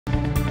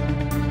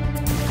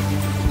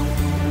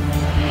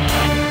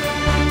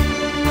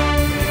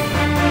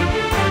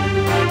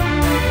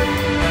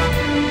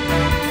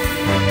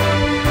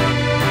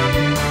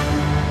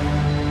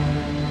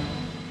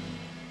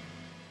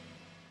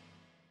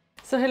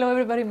So hello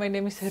everybody, my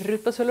name is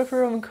Ruth Pasuelo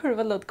from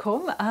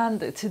Curbal.com,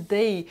 and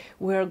today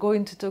we are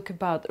going to talk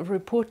about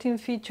reporting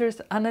features,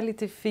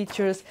 analytic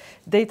features,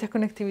 data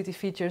connectivity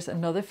features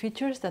and other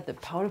features that the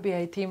Power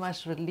BI team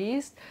has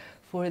released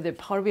for the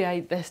Power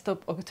BI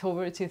Desktop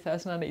October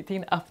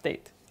 2018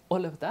 update.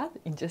 All of that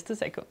in just a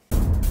second.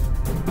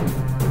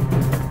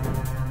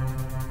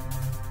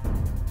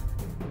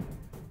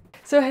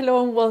 So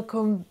hello and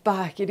welcome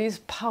back. It is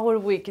Power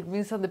Week. It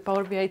means that the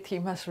Power BI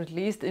team has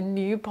released a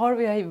new Power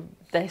BI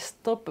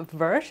desktop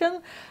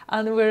version,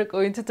 and we're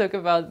going to talk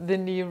about the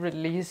new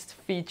released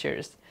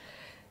features.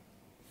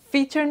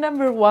 Feature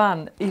number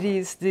one, it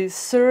is the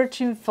search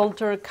in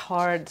filter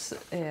cards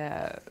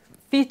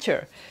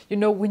feature. You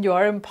know, when you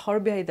are in Power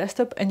BI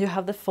desktop and you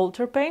have the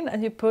filter pane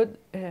and you put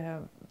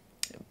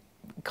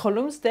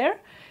columns there,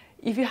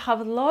 if you have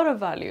a lot of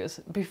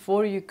values,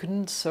 before you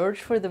couldn't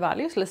search for the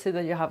values, let's say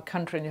that you have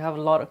country and you have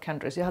a lot of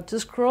countries, you have to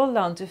scroll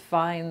down to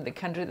find the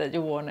country that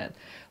you wanted.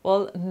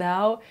 Well,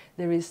 now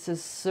there is a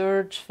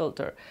search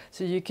filter,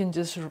 so you can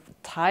just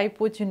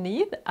type what you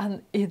need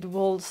and it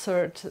will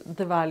search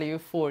the value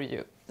for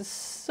you.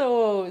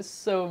 So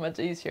much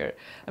easier.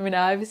 I mean,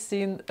 I've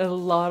seen a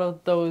lot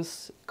of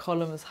those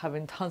columns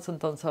having tons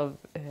and tons of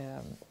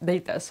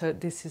data, so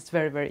this is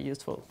very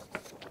useful.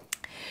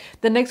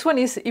 The next one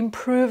is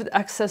improved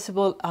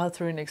accessible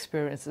authoring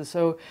experiences.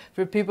 So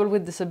for people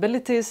with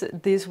disabilities,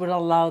 this will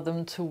allow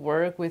them to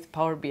work with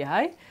Power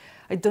BI.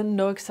 I don't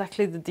know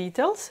exactly the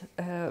details,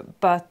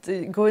 but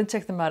go and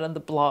check them out on the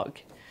blog.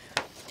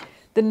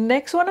 The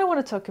next one I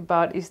want to talk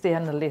about is the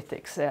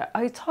analytics.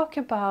 I talk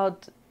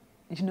about,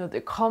 you know,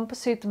 the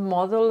composite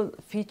model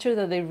feature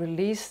that they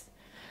released.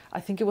 I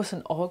think it was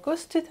in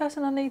August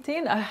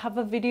 2018. I have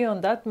a video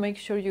on that. Make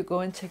sure you go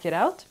and check it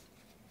out.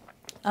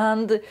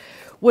 And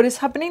what is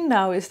happening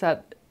now is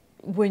that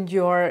when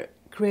you're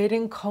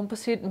creating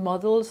composite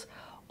models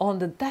on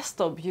the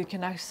desktop, you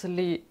can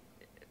actually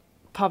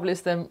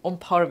publish them on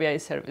Power BI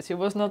service. It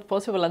was not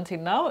possible until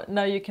now.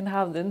 Now you can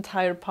have the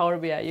entire Power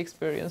BI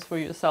experience for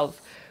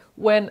yourself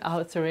when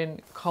authoring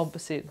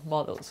composite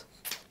models,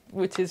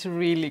 which is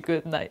really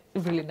good,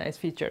 really nice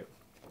feature.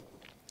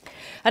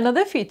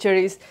 Another feature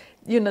is,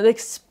 you know, the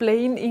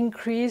explain,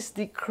 increase,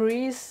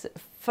 decrease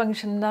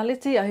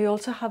functionality. I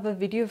also have a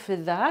video for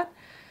that.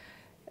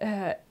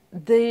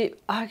 They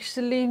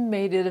actually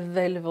made it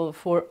available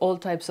for all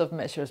types of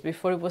measures.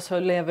 Before it was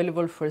only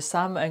available for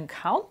sum and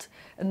count,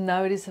 and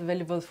now it is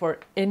available for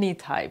any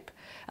type.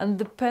 And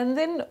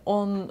depending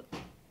on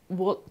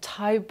what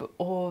type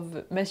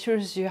of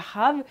measures you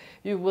have,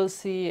 you will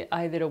see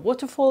either a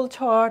waterfall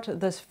chart,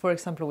 that's for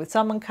example with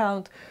sum and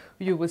count,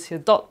 you will see a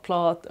dot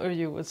plot, or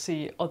you will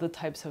see other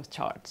types of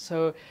charts.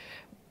 So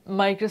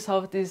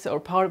Microsoft is, or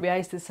Power BI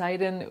is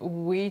deciding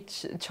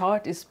which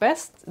chart is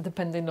best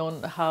depending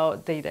on how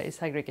data is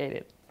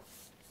aggregated.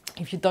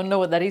 If you don't know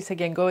what that is,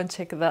 again, go and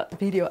check that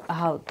video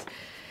out.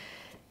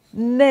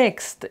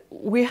 Next,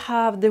 we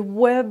have the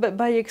Web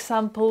by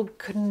Example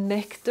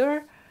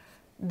connector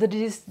that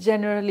is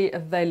generally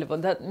available.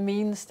 That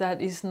means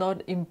that it's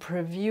not in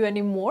preview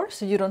anymore,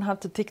 so you don't have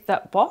to tick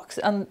that box,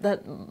 and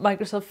that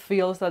Microsoft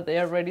feels that they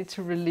are ready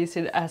to release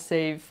it as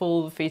a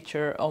full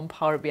feature on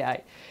Power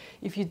BI.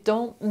 If you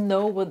don't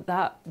know what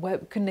that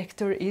web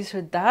connector is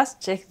or does,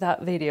 check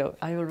that video.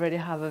 I already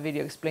have a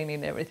video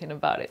explaining everything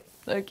about it.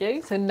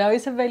 Okay, so now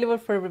it's available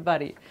for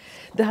everybody.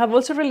 They have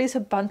also released a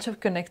bunch of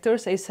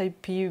connectors,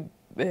 SAP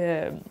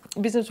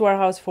Business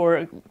Warehouse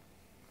for,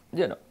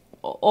 you know,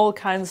 all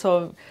kinds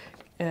of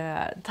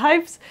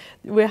types.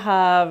 We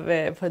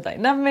have for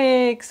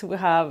Dynamics, we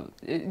have,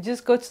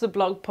 just go to the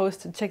blog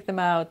post and check them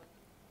out.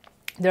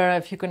 There are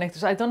a few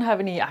connectors. I don't have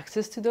any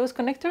access to those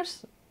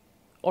connectors,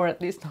 or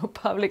at least no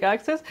public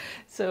access,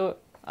 so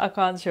I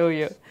can't show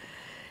you.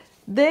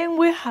 Then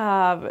we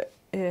have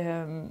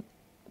the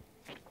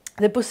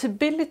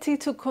possibility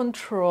to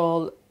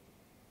control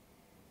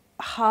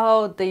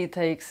how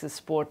data is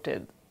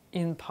exported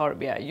in Power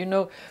BI. You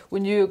know,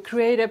 when you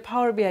create a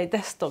Power BI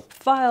desktop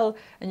file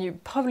and you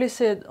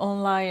publish it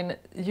online,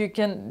 you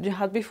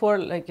had before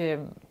like a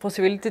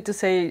possibility to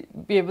say,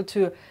 be able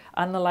to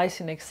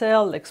analyze in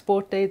Excel,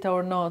 export data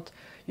or not.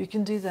 You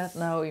can do that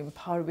now in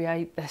Power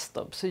BI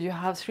desktop. So you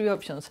have three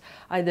options: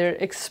 either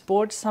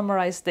export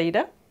summarized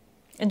data,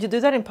 and you do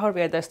that in Power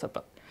BI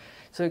desktop.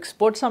 So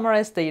export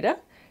summarized data,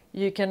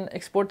 you can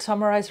export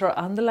summarized or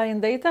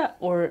underlying data,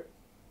 or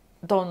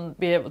don't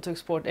be able to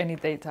export any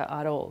data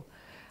at all.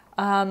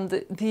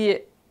 And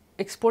the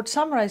export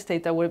summarized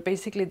data, where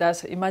basically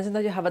does, imagine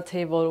that you have a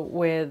table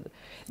with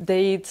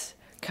dates,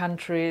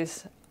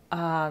 countries,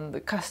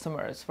 and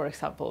customers, for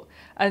example,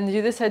 and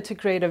you decide to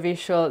create a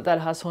visual that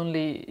has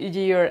only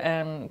year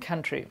and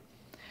country.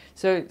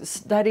 So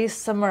that is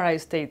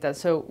summarized data.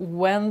 So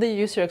when the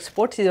user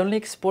exports, it only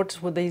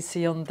exports what they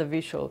see on the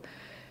visual.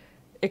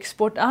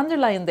 Export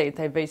underlying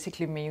data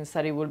basically means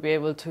that it will be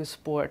able to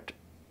export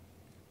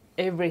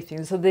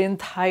everything, so the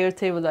entire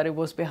table that it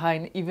was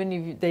behind, even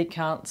if they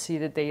can't see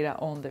the data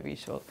on the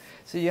visual.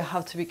 So you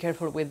have to be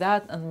careful with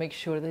that and make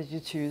sure that you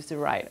choose the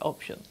right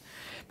option.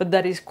 But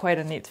that is quite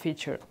a neat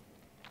feature.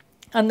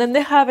 And then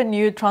they have a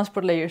new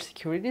transport layer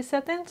security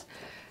settings.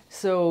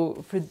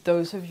 So for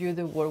those of you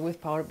that work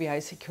with Power BI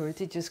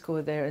security, just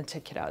go there and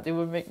check it out. It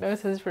would make no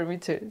sense for me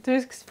to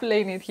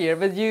explain it here,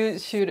 but you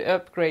should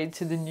upgrade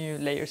to the new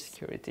layer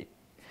security.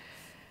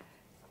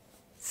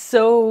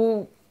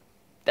 So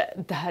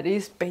that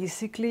is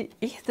basically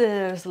it.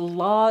 There's a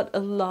lot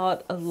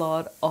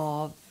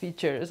of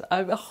features.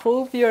 I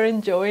hope you're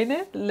enjoying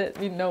it. Let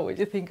me know what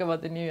you think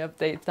about the new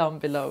update down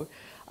below.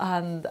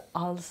 And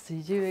I'll see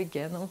you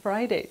again on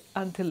Friday.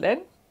 Until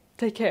then,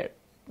 take care.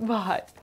 Bye.